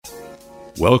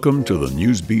Welcome to the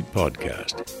Newsbeat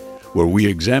podcast, where we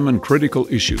examine critical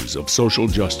issues of social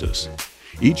justice.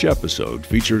 Each episode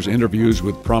features interviews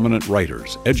with prominent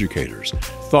writers, educators,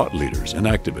 thought leaders, and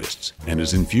activists, and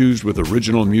is infused with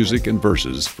original music and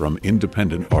verses from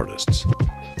independent artists.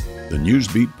 The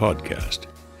Newsbeat podcast,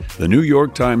 the New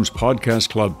York Times Podcast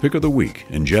Club Pick of the Week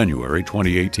in January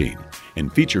 2018,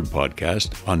 and featured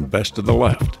podcast on Best of the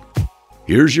Left.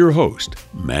 Here's your host,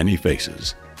 Manny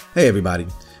Faces. Hey everybody,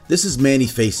 this is Manny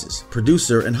Faces,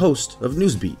 producer and host of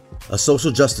Newsbeat, a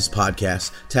social justice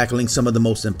podcast tackling some of the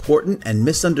most important and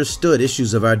misunderstood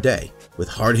issues of our day with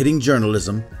hard-hitting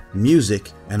journalism,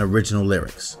 music, and original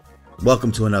lyrics.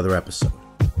 Welcome to another episode.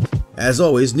 As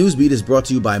always, Newsbeat is brought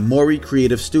to you by Maury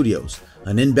Creative Studios,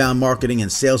 an inbound marketing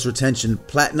and sales retention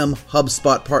platinum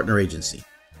HubSpot partner agency.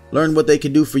 Learn what they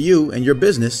can do for you and your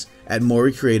business at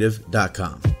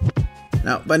maurycreative.com.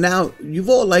 By now, you've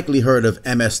all likely heard of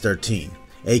MS-13,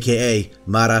 aka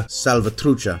Mara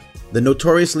Salvatrucha, the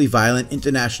notoriously violent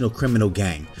international criminal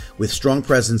gang with strong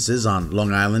presences on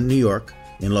Long Island, New York,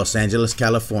 in Los Angeles,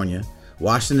 California,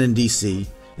 Washington, D.C.,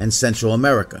 and Central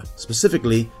America,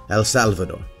 specifically El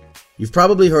Salvador. You've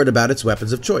probably heard about its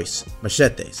weapons of choice,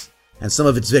 machetes, and some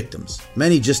of its victims,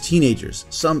 many just teenagers,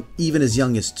 some even as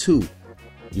young as 2.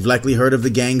 You've likely heard of the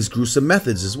gang's gruesome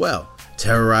methods as well,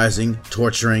 terrorizing,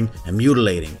 torturing, and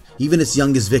mutilating even its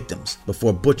youngest victims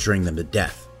before butchering them to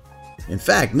death. In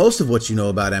fact, most of what you know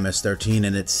about MS-13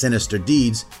 and its sinister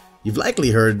deeds, you've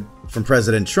likely heard from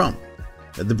President Trump.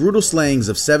 The brutal slayings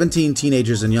of 17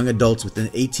 teenagers and young adults within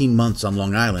 18 months on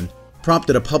Long Island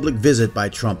prompted a public visit by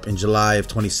Trump in July of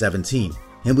 2017,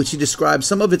 in which he described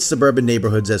some of its suburban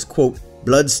neighborhoods as, quote,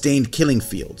 blood-stained killing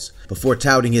fields, before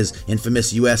touting his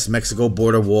infamous U.S.-Mexico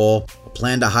border wall, a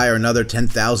plan to hire another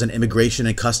 10,000 immigration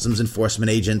and customs enforcement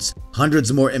agents,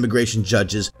 hundreds more immigration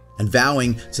judges, and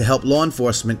vowing to help law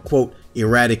enforcement, quote,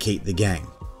 eradicate the gang.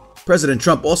 President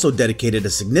Trump also dedicated a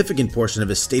significant portion of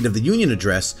his State of the Union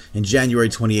address in January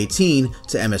 2018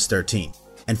 to MS-13,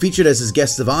 and featured as his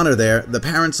guests of honor there the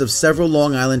parents of several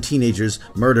Long Island teenagers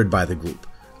murdered by the group,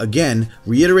 again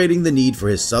reiterating the need for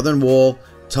his southern wall,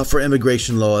 tougher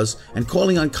immigration laws, and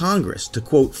calling on Congress to,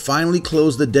 quote, finally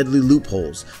close the deadly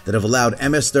loopholes that have allowed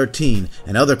MS-13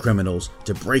 and other criminals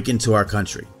to break into our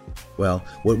country. Well,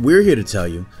 what we're here to tell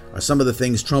you are some of the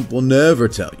things Trump will never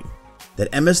tell you.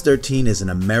 That MS-13 is an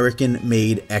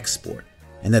American-made export,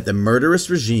 and that the murderous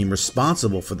regime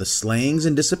responsible for the slayings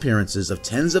and disappearances of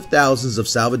tens of thousands of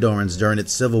Salvadorans during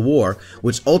its civil war,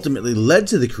 which ultimately led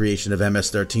to the creation of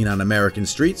MS-13 on American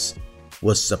streets,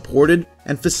 was supported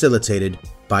and facilitated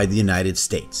by the United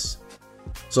States.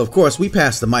 So of course, we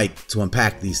pass the mic to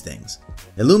unpack these things.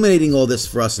 Illuminating all this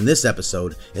for us in this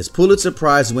episode is Pulitzer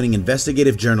Prize-winning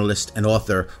investigative journalist and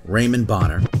author Raymond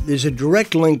Bonner. There's a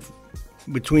direct link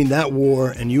between that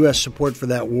war and U.S. support for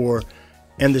that war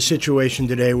and the situation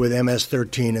today with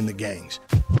MS-13 and the gangs.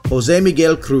 Jose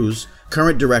Miguel Cruz,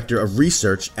 current director of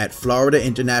research at Florida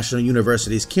International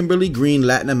University's Kimberly Green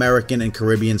Latin American and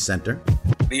Caribbean Center.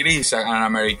 It is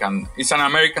it's an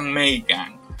American-made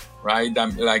gang, right?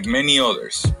 Like many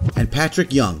others. And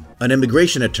Patrick Young, an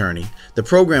immigration attorney, the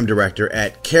program director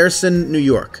at Carson, New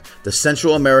York, the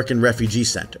Central American Refugee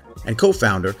Center, and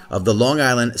co-founder of the Long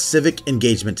Island Civic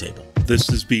Engagement Table. This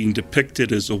is being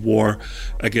depicted as a war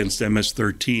against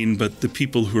MS-13, but the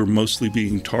people who are mostly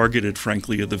being targeted,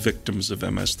 frankly, are the victims of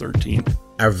MS-13.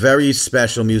 Our very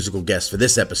special musical guest for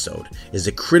this episode is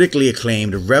the critically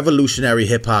acclaimed revolutionary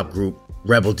hip-hop group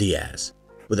Rebel Diaz,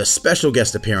 with a special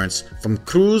guest appearance from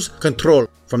Cruz Control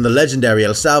from the legendary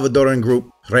El Salvadoran group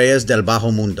Reyes del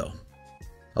Bajo Mundo.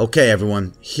 Okay,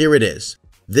 everyone, here it is.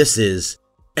 This is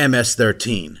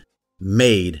MS-13,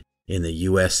 made in the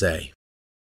U.S.A.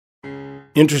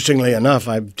 Interestingly enough,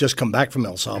 I've just come back from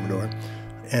El Salvador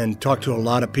and talked to a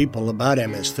lot of people about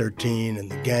MS-13 and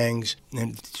the gangs,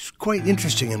 and it's quite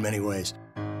interesting in many ways.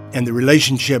 And the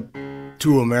relationship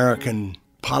to American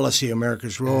policy,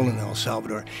 America's role in El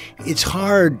Salvador. It's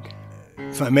hard,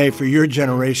 if I may, for your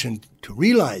generation to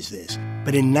realize this,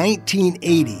 but in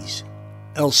 1980s,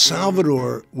 El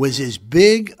Salvador was as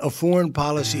big a foreign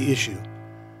policy issue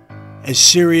as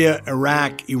Syria,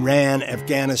 Iraq, Iran,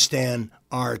 Afghanistan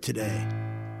are today.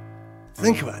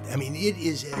 Think about it. I mean, it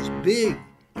is as big.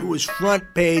 It was front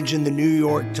page in the New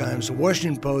York Times, the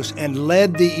Washington Post, and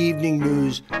led the evening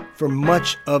news for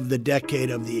much of the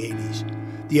decade of the 80s.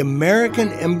 The American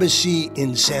embassy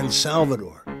in San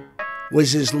Salvador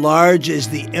was as large as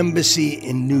the embassy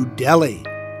in New Delhi.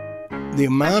 The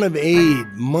amount of aid,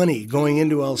 money going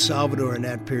into El Salvador in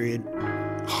that period,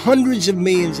 hundreds of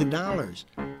millions of dollars,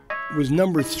 was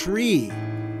number 3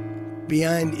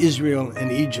 behind Israel and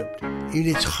Egypt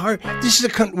It's hard. This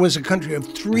was a country of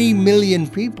 3 million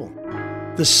people,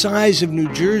 the size of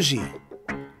New Jersey,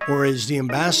 or as the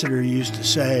ambassador used to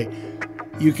say,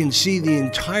 you can see the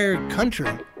entire country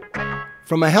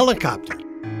from a helicopter.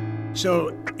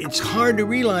 So it's hard to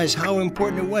realize how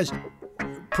important it was.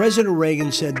 President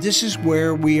Reagan said, this is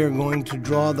where we are going to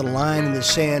draw the line in the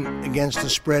sand against the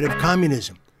spread of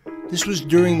communism. This was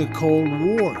during the Cold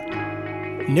War.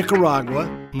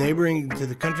 Nicaragua, neighboring to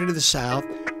the country to the south,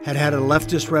 had had a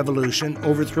leftist revolution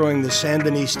overthrowing the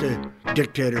Sandinista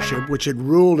dictatorship, which had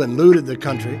ruled and looted the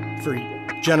country for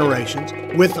generations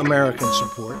with American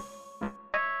support.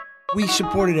 We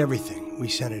supported everything. We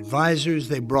sent advisors.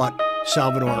 They brought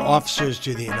Salvadoran officers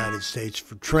to the United States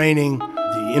for training.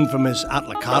 The infamous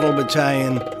Atlacatl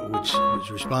Battalion, which was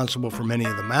responsible for many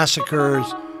of the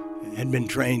massacres, had been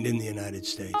trained in the United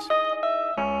States.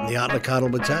 The Atlacatl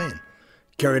Battalion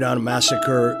carried out a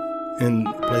massacre in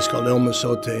a place called El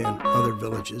Mozote and other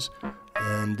villages,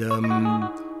 and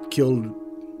killed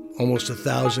almost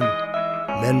 1,000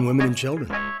 men, women, and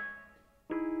children.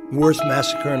 Worst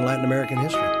massacre in Latin American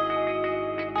history.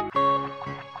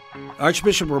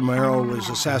 Archbishop Romero was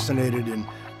assassinated in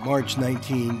March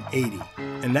 1980,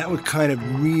 and that would kind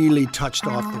of really touched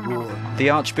off the war. The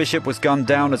Archbishop was gunned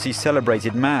down as he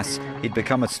celebrated Mass. He'd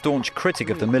become a staunch critic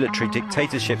of the military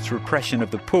dictatorship's repression of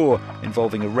the poor,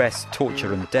 involving arrests,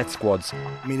 torture and the death squads.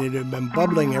 I mean, it had been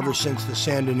bubbling ever since the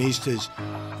Sandinistas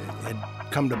had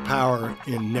come to power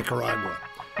in Nicaragua,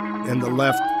 and the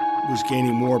left was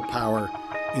gaining more power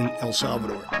in El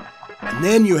Salvador. And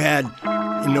then you had,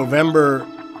 in November,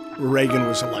 Reagan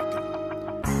was elected.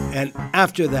 And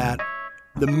after that,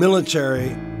 the military,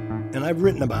 and I've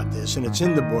written about this, and it's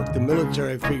in the book, the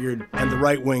military figured, and the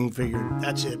right wing figured,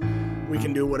 that's it, we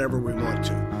can do whatever we want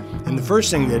to. And the first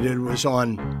thing they did was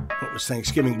on what was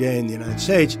Thanksgiving Day in the United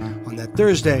States, on that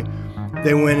Thursday,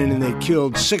 they went in and they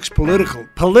killed 6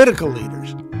 political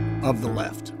leaders of the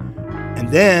left. And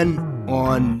then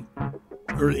in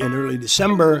early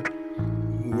December,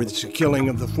 with the killing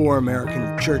of the 4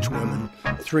 American churchwomen,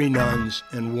 3 nuns,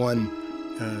 and 1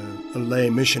 a lay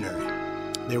missionary.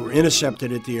 They were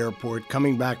intercepted at the airport,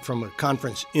 coming back from a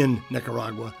conference in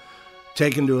Nicaragua,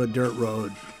 taken to a dirt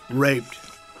road, raped,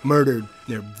 murdered.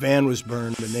 Their van was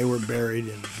burned, and they were buried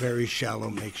in a very shallow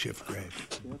makeshift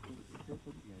grave.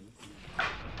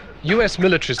 U.S.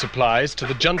 military supplies to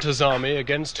the junta's army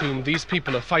against whom these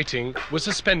people are fighting were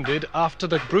suspended after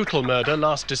the brutal murder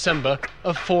last December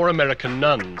of 4 American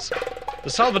nuns.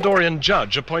 The Salvadorian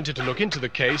judge appointed to look into the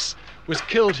case was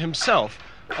killed himself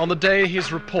on the day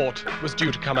his report was due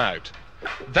to come out.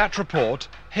 That report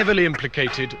heavily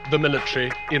implicated the military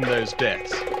in those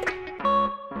deaths.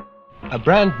 A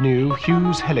brand new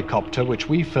Hughes helicopter, which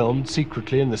we filmed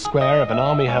secretly in the square of an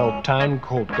army-held town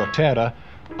called Gotera,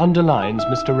 underlines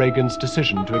Mr. Reagan's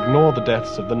decision to ignore the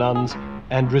deaths of the nuns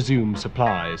and resume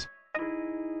supplies.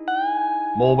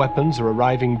 More weapons are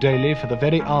arriving daily for the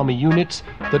very army units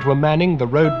that were manning the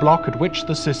roadblock at which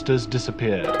the sisters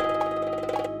disappeared.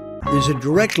 There's a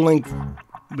direct link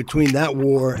between that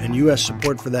war and U.S.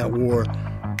 support for that war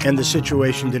and the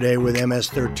situation today with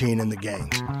MS-13 and the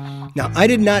gangs. Now, I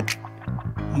did not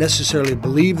necessarily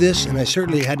believe this, and I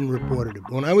certainly hadn't reported it.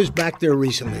 When I was back there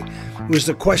recently, it was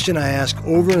the question I asked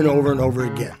over and over and over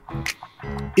again.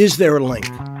 Is there a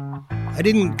link? I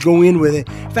didn't go in with it.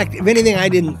 In fact, if anything, I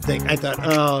didn't think. I thought,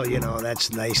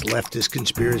 that's nice leftist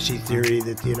conspiracy theory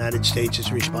that the United States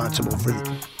is responsible for.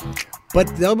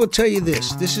 But I will tell you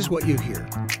this. This is what you hear.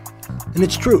 And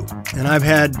it's true. And I've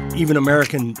had even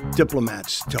American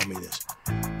diplomats tell me this.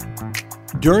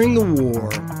 During the war,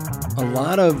 a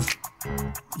lot of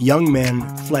young men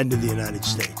fled to the United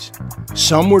States.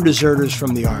 Some were deserters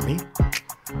from the army.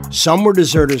 Some were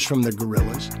deserters from the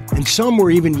guerrillas. And some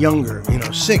were even younger,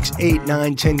 6, 8,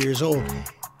 9, 10 years old.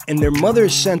 And their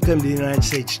mothers sent them to the United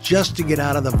States just to get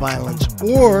out of the violence.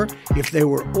 Or if they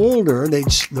were older,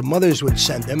 the mothers would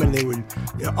send them, and they would,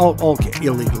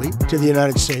 illegally, to the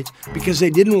United States because they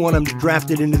didn't want them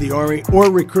drafted into the army or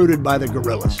recruited by the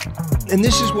guerrillas. And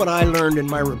this is what I learned in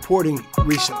my reporting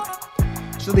recently.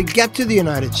 So they get to the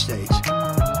United States,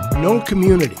 no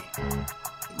community.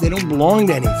 They don't belong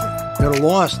to anything. They're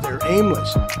lost. They're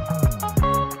aimless.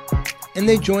 And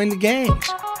they join the gangs.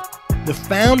 The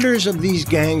founders of these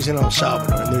gangs in El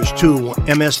Salvador, and there's 2,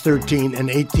 MS-13 and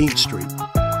 18th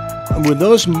Street, were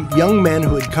those young men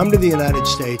who had come to the United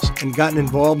States and gotten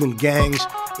involved in gangs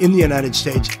in the United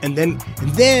States. And then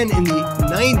in the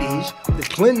 90s, the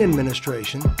Clinton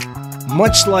administration,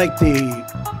 much like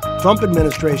the Trump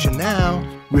administration now,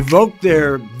 revoked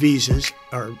their visas,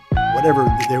 or whatever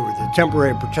they were, the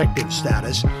temporary protective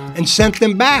status, and sent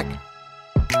them back.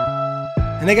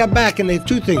 And they got back and they have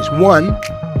two things. One,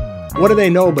 what do they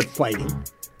know but fighting?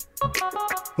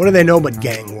 What do they know but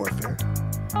gang warfare?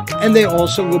 And they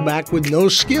also go back with no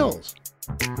skills.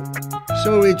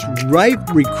 So it's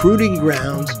ripe recruiting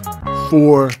grounds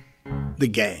for the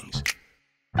gangs.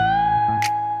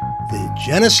 The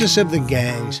genesis of the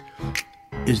gangs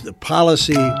is the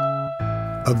policy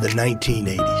of the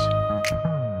 1980s.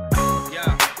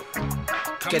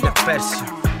 Get the best.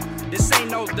 This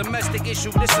ain't no domestic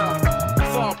issue, this a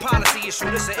foreign policy issue,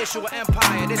 this an issue of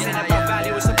empire, this ain't about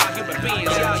value, it's about human beings,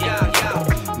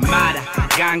 Mara,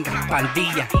 ganga,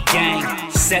 pandilla,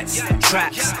 gang, sets,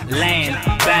 traps, land,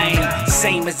 bang,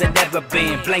 same as it ever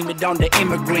been, blame it on the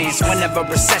immigrants, whenever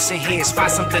recession hits, find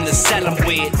something to sell them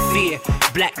with, fear,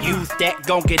 black youth that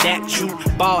gon' get at you,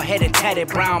 bald-headed, tatted,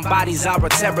 brown bodies are a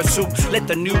terror suit, let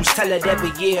the news tell it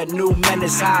every year, new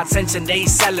menace, high attention, they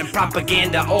selling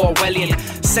propaganda, Orwellian,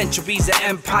 centuries of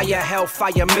empire,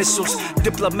 hellfire missiles,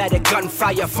 diplomatic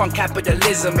gunfire from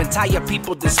capitalism, entire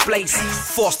people displaced,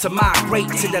 forced to migrate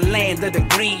to the land of the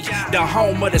greed, the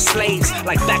home of the slaves,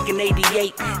 like back in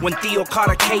 88 when Theo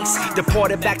caught a case,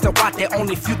 deported back to Guate,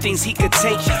 only few things he could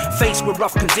take, faced with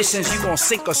rough conditions, you gon'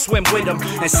 sink or swim with him,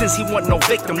 and since he wasn't no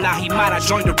victim, now he might have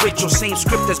joined the ritual, same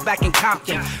script as back in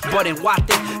Compton, but in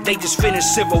Guate, they just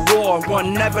finished civil war,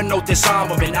 one never know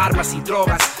disarmament, armas y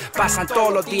drogas, pasan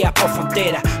todos los días por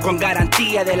frontera, con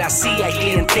garantía de la CIA y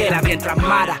clientela, mientras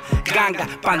Mara, ganga,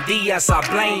 pandillas are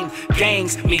blamed,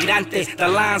 gangs, migrantes, the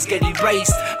lines get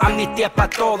erased, amnistia pa'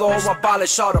 todo, or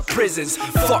abolish all the prisons,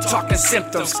 fuck talking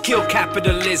symptoms, kill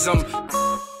capitalism.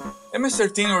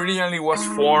 MS-13 originally was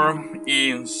formed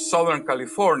in Southern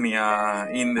California,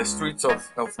 in the streets of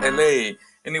LA,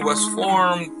 and it was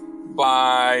formed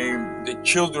by the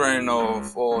children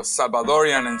of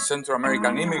Salvadorian and Central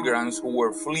American immigrants who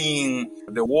were fleeing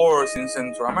the wars in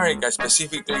Central America,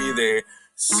 specifically the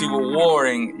Civil War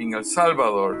in El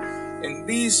Salvador. And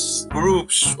these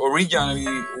groups originally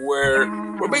were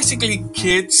basically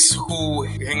kids who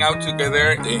hang out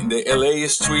together in the LA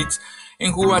streets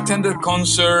and who attended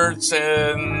concerts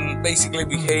and basically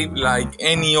behaved like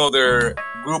any other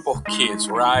group of kids,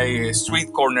 right?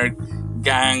 Street corner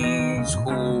gangs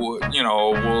who,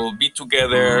 will be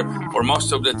together for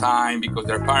most of the time because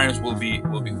their parents will be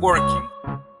working.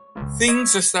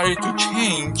 Things started to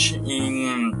change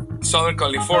in Southern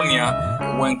California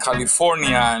when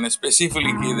California, and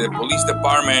specifically the police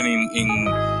department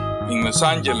in Los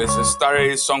Angeles,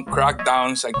 started some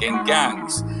crackdowns against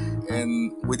gangs.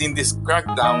 And within these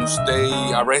crackdowns, they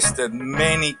arrested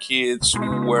many kids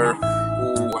who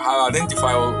have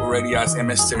identified already as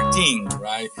MS-13,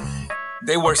 right?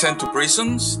 They were sent to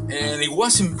prisons, and it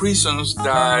was in prisons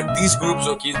that these groups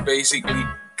of kids basically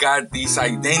got this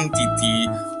identity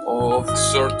of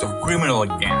sort of criminal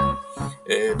gang,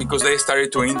 because they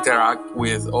started to interact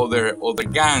with other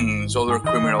gangs, other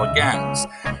criminal gangs.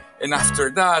 And after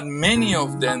that, many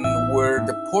of them were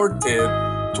deported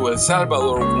to El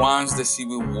Salvador once the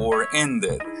Civil War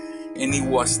ended. And it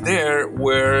was there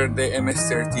where the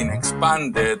MS-13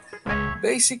 expanded,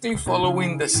 basically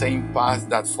following the same path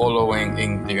that following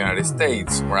in the United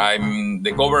States, right?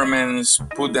 The governments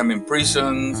put them in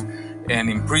prisons, and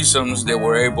in prisons they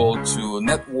were able to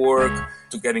network,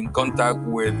 to get in contact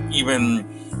with even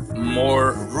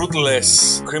more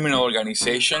ruthless criminal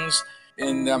organizations.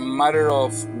 In a matter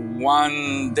of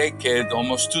 1 decade,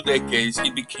 almost 2 decades,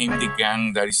 it became the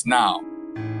gang that is now.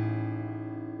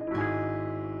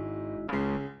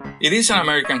 It is an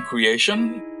American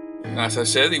creation. As I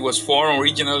said, it was formed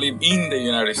originally in the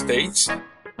United States.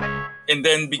 And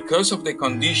then because of the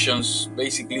conditions,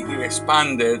 basically it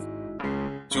expanded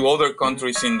to other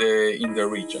countries in the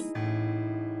region.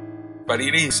 But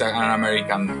it is an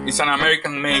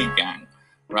American-made gang,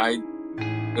 right?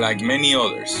 Like many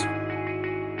others.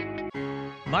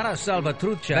 Mara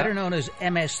Salvatrucha, better known as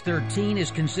MS-13,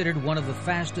 is considered one of the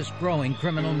fastest-growing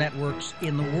criminal networks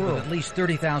in the world. With at least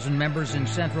 30,000 members in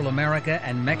Central America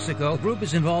and Mexico, the group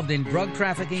is involved in drug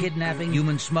trafficking, kidnapping,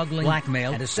 human smuggling,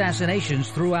 blackmail, and assassinations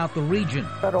throughout the region.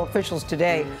 Federal officials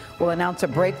today will announce a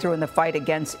breakthrough in the fight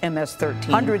against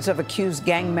MS-13. Hundreds of accused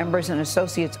gang members and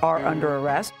associates are under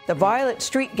arrest. The Violet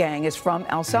Street Gang is from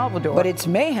El Salvador, but its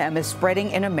mayhem is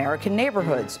spreading in American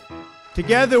neighborhoods.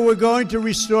 Together, we're going to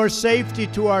restore safety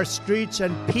to our streets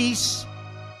and peace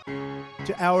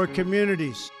to our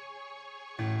communities.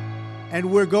 And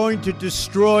we're going to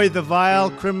destroy the vile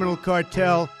criminal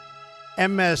cartel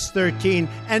MS-13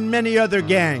 and many other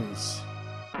gangs.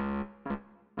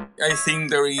 I think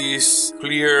there is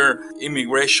clear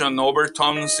immigration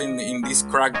overtones in these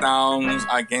crackdowns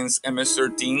against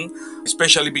MS-13,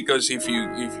 especially because if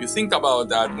you think about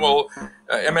that, well,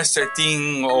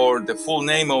 MS-13, or the full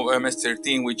name of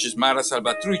MS-13, which is Mara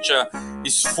Salvatrucha,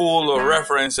 is full of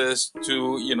references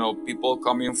to, people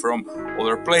coming from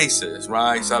other places,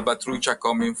 right? Salvatrucha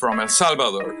coming from El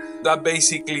Salvador. That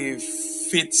basically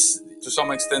fits to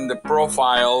some extent the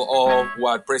profile of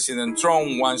what President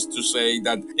Trump wants to say,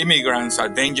 that immigrants are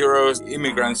dangerous,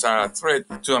 immigrants are a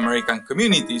threat to American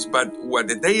communities. But what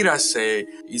the data say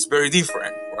is very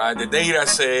different, right? The data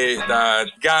say that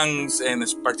gangs, and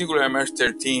particularly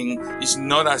MS-13, is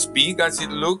not as big as it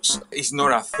looks. It's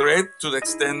not a threat to the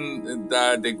extent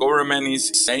that the government is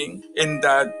saying, and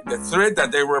that the threat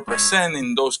that they represent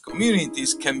in those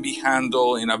communities can be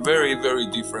handled in a very, very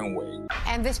different way.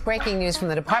 And this breaking news from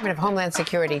the Department of Homeland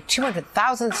Security: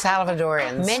 200,000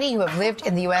 Salvadorians, many who have lived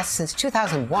in the U.S. since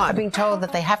 2001, are being told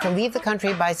that they have to leave the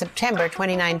country by September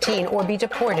 2019 or be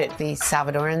deported. The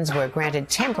Salvadorians were granted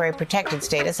temporary protected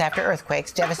status after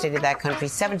earthquakes devastated that country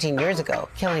 17 years ago,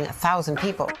 killing 1,000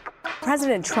 people.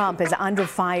 President Trump is under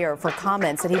fire for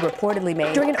comments that he reportedly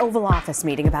made during an Oval Office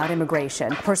meeting about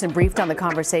immigration. A person briefed on the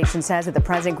conversation says that the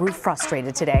president grew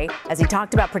frustrated today as he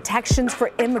talked about protections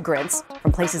for immigrants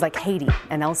from places like Haiti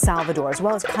and El Salvador, as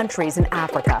well as countries in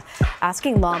Africa,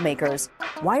 asking lawmakers,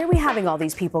 why are we having all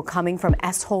these people coming from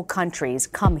S-hole countries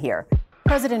come here?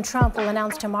 President Trump will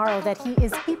announce tomorrow that he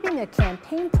is keeping a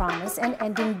campaign promise and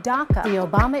ending DACA, the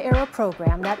Obama-era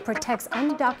program that protects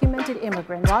undocumented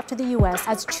immigrants brought to the U.S.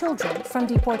 as children from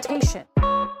deportation.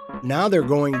 Now they're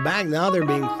going back. Now they're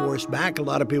being forced back. A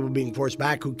lot of people being forced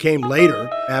back who came later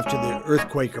after the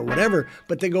earthquake or whatever.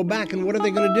 But they go back, and what are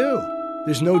they going to do?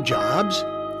 There's no jobs,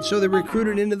 so they're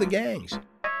recruited into the gangs.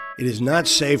 It is not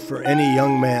safe for any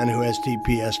young man who has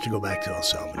TPS to go back to El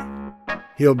Salvador.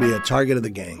 He'll be a target of the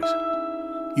gangs.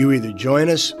 You either join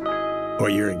us or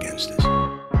you're against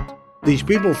us. These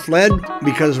people fled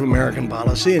because of American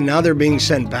policy, and now they're being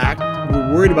sent back.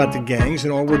 We're worried about the gangs,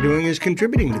 and all we're doing is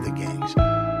contributing to the gangs.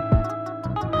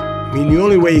 I mean, the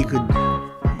only way you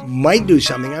might do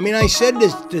something. I mean, I said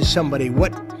this to somebody,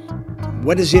 what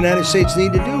does the United States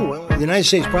need to do? Well, the United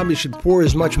States probably should pour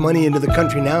as much money into the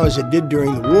country now as it did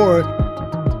during the war.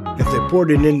 If they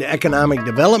poured it into economic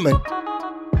development,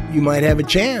 you might have a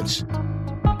chance.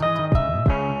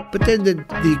 But then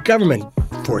the government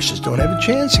forces don't have a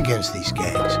chance against these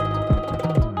gangs.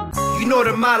 You know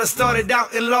the matter started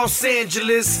out in Los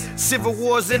Angeles. Civil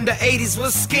wars in the 80s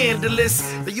was scandalous.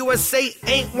 The U.S.A.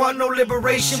 ain't want no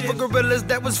liberation for guerrillas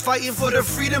that was fighting for the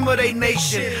freedom of their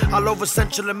nation. All over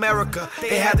Central America,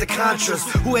 they had the Contras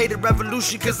who hated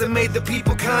revolution because it made the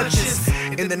people conscious.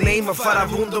 In the name of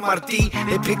Farabundo Martí,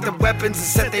 they picked up weapons and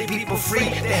set their people free.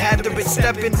 They had to be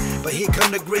stepping, but here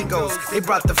come the gringos. They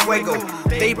brought the fuego.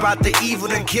 They brought the evil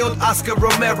that killed Oscar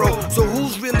Romero. So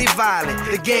who's really violent?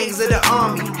 The gangs of the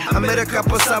army. I met a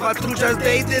couple Salvatruchas,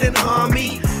 they didn't harm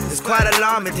me. It's quite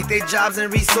alarming, take their jobs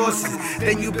and resources.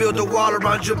 Then you build a wall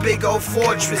around your big old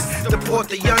fortress. Deport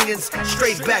the youngins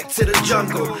straight back to the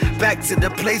jungle. Back to the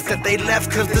place that they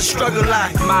left cause the struggle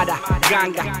like Mada,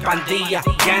 ganga, pandilla,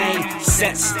 gang,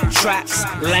 sets, traps,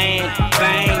 land,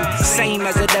 bang. Same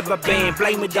as it ever been,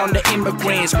 blame it on the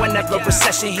immigrants. Whenever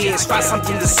recession hits, find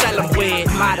something to sell them with.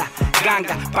 Mada,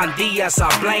 ganga, pandillas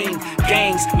are blame.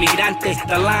 Gangs, migrantes,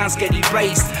 the lines get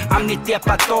erased. Amnistia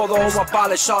pa todo,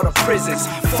 abolish all the prisons.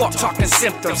 Fuck talking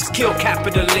symptoms, kill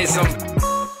capitalism.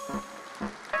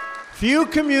 Few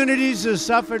communities have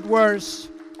suffered worse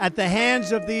at the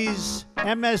hands of these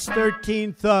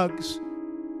MS-13 thugs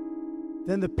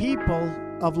than the people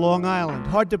of Long Island.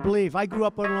 Hard to believe. I grew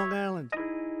up on Long Island.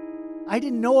 I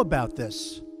didn't know about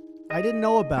this. And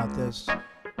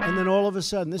then all of a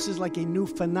sudden, this is like a new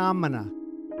phenomena.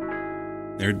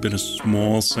 There had been a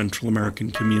small Central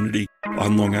American community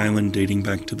on Long Island dating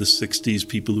back to the 60s,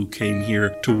 people who came here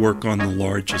to work on the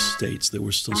large estates. There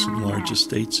were still some large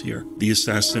estates here. The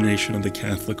assassination of the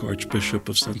Catholic Archbishop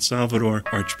of San Salvador,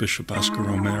 Archbishop Oscar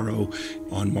Romero,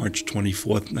 on March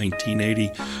 24th,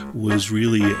 1980, was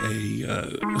really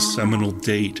a seminal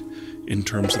date in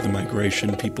terms of the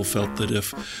migration. People felt that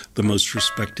if the most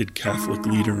respected Catholic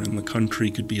leader in the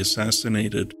country could be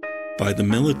assassinated by the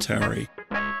military,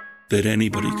 that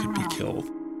anybody could be killed.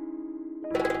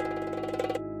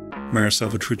 Mara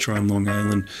Salvatrucha on Long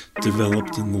Island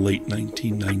developed in the late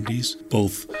 1990s,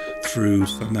 both through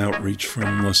some outreach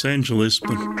from Los Angeles,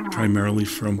 but primarily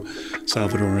from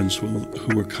Salvadorans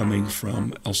who were coming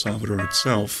from El Salvador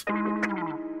itself.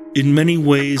 In many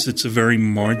ways, it's a very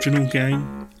marginal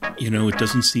gang. It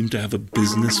doesn't seem to have a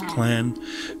business plan.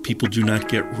 People do not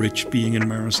get rich being in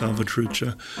Mara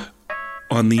Salvatrucha.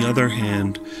 On the other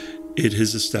hand, it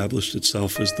has established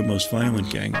itself as the most violent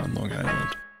gang on Long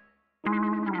Island.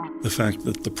 The fact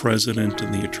that the president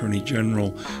and the attorney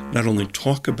general not only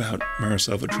talk about Mara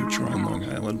Salvatrucha on Long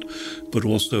Island, but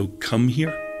also come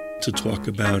here to talk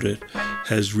about it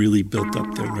has really built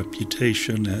up their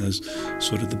reputation as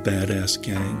sort of the badass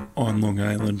gang on Long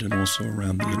Island and also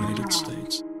around the United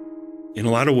States. In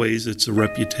a lot of ways, it's a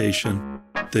reputation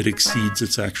that exceeds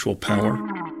its actual power.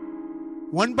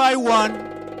 One by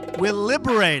one, we're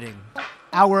liberating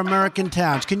our American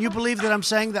towns. Can you believe that I'm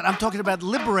saying that? I'm talking about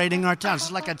liberating our towns.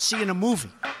 It's like I'd see in a movie.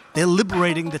 They're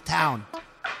liberating the town.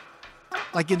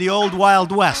 Like in the old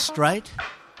Wild West, right?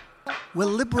 We're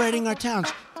liberating our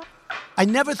towns. I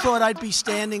never thought I'd be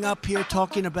standing up here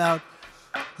talking about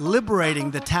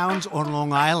liberating the towns on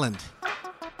Long Island,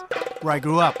 where I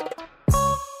grew up.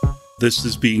 This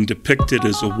is being depicted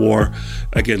as a war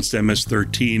against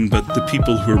MS-13, but the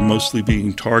people who are mostly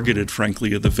being targeted,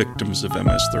 frankly, are the victims of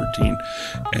MS-13.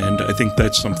 And I think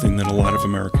that's something that a lot of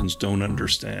Americans don't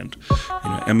understand.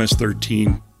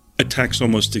 MS-13 attacks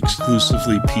almost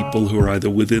exclusively people who are either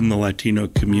within the Latino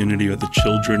community or the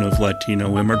children of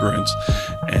Latino immigrants.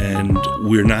 And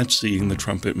we're not seeing the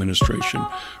Trump administration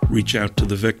reach out to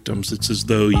the victims. It's as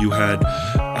though you had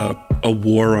a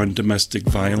war on domestic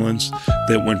violence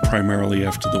that went primarily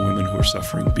after the women who are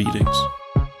suffering beatings.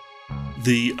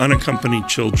 The unaccompanied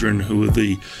children, who are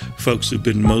the folks who've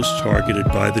been most targeted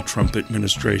by the Trump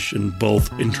administration,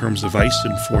 both in terms of ICE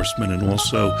enforcement and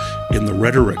also in the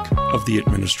rhetoric of the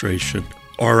administration,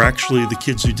 are actually the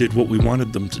kids who did what we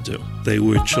wanted them to do. They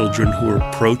were children who were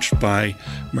approached by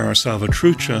Mara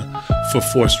Salvatrucha for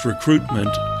forced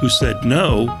recruitment, who said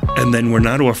no, and then were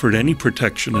not offered any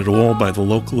protection at all by the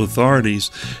local authorities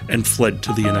and fled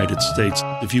to the United States.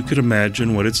 If you could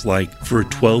imagine what it's like for a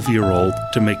 12-year-old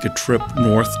to make a trip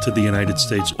north to the United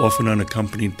States, often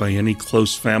unaccompanied by any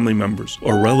close family members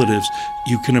or relatives,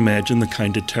 you can imagine the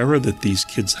kind of terror that these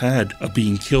kids had of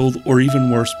being killed, or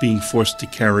even worse, being forced to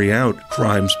carry out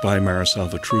crimes by Mara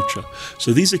Salvatrucha.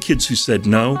 So these are kids who said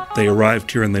no. They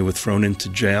arrived here and they were thrown into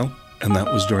jail, and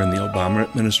that was during the Obama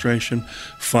administration,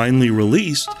 finally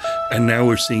released, and now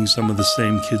we're seeing some of the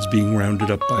same kids being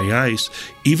rounded up by ICE,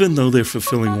 even though they're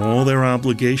fulfilling all their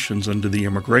obligations under the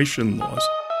immigration laws.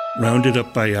 Rounded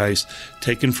up by ICE,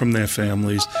 taken from their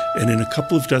families, and in a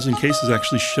couple of dozen cases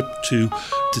actually shipped to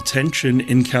detention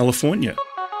in California.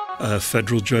 A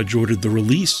federal judge ordered the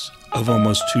release of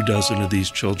almost 24 of these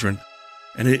children.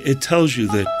 And it tells you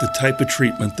that the type of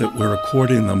treatment that we're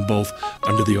according them, both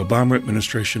under the Obama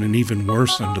administration and even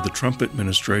worse under the Trump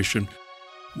administration,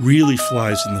 really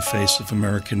flies in the face of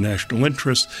American national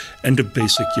interest and of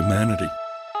basic humanity.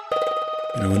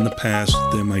 In the past,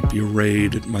 there might be a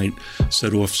raid, it might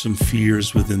set off some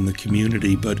fears within the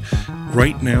community, but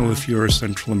right now, if you're a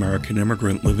Central American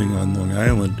immigrant living on Long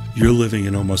Island, you're living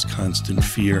in almost constant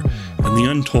fear. And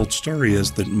the untold story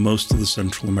is that most of the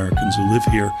Central Americans who live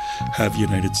here have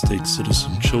United States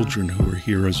citizen children who are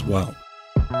here as well.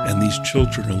 And these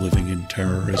children are living in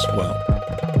terror as well.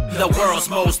 The world's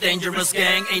most dangerous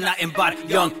gang ain't nothing but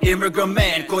young immigrant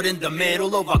men caught in the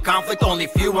middle of a conflict only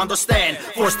few understand.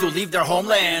 Forced to leave their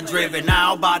homeland, driven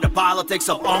out by the politics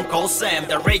of Uncle Sam,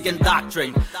 the Reagan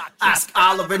doctrine. Ask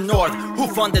Oliver North, who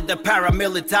funded the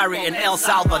paramilitary in El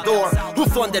Salvador, who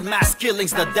funded mass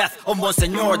killings, the death of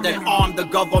Monsignor, then armed the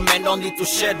government only to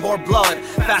shed more blood.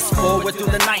 Fast forward to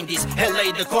the 90s,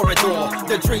 LA the corridor,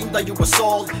 the dream that you were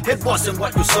sold, it wasn't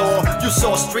what you saw. You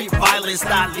saw street violence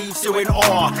that leaves you in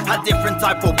awe. A different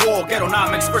type of war,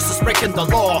 ghettonomics versus breaking the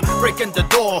law. Breaking the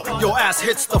door, your ass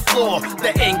hits the floor.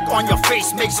 The ink on your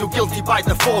face makes you guilty by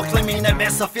default. Claiming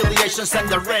MS affiliations and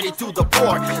they're ready to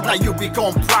deport. Now you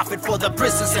become profit for the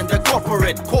prisons and the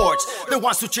corporate courts. The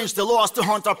ones who change the laws to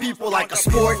hunt our people like a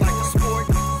sport.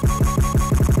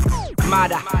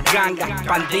 Mada, ganga,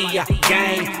 pandilla,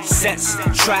 gang, sets,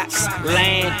 traps,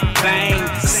 land,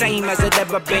 bang. Same as it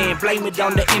ever been, blame it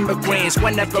on the immigrants.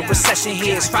 Whenever recession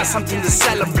hits, find something to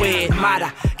celebrate.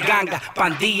 Mada, ganga,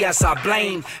 pandillas, I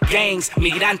blame. Gangs,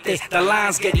 migrante, the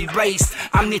lines get erased.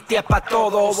 Amnistia pa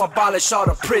todo, abolish all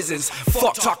the prisons.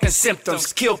 Fuck talking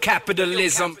symptoms, kill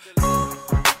capitalism.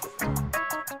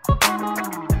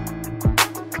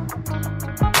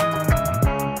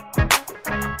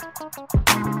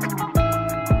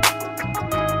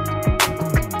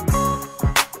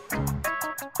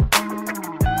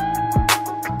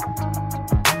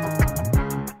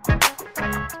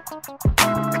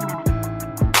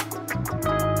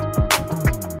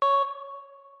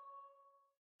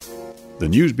 The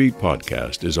Newsbeat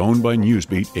podcast is owned by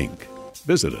Newsbeat, Inc.,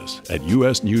 visit us at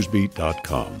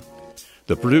usnewsbeat.com.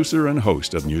 The producer and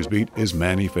host of Newsbeat is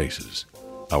Manny Faces.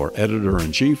 Our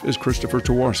editor-in-chief is Christopher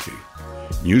Towarski.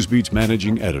 Newsbeat's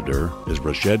managing editor is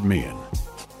Rashed Mian.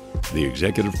 The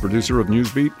executive producer of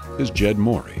Newsbeat is Jed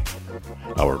Morey.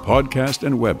 Our podcast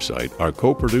and website are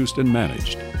co-produced and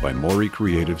managed by Morey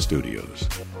Creative Studios.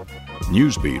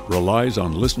 Newsbeat relies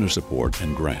on listener support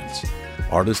and grants.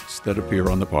 Artists that appear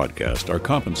on the podcast are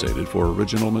compensated for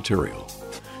original material.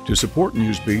 To support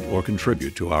Newsbeat or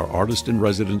contribute to our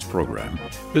Artist-in-Residence program,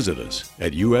 visit us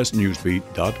at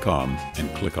usnewsbeat.com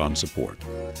and click on Support.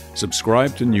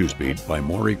 Subscribe to Newsbeat by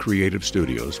Morey Creative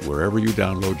Studios wherever you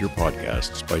download your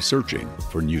podcasts by searching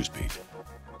for Newsbeat.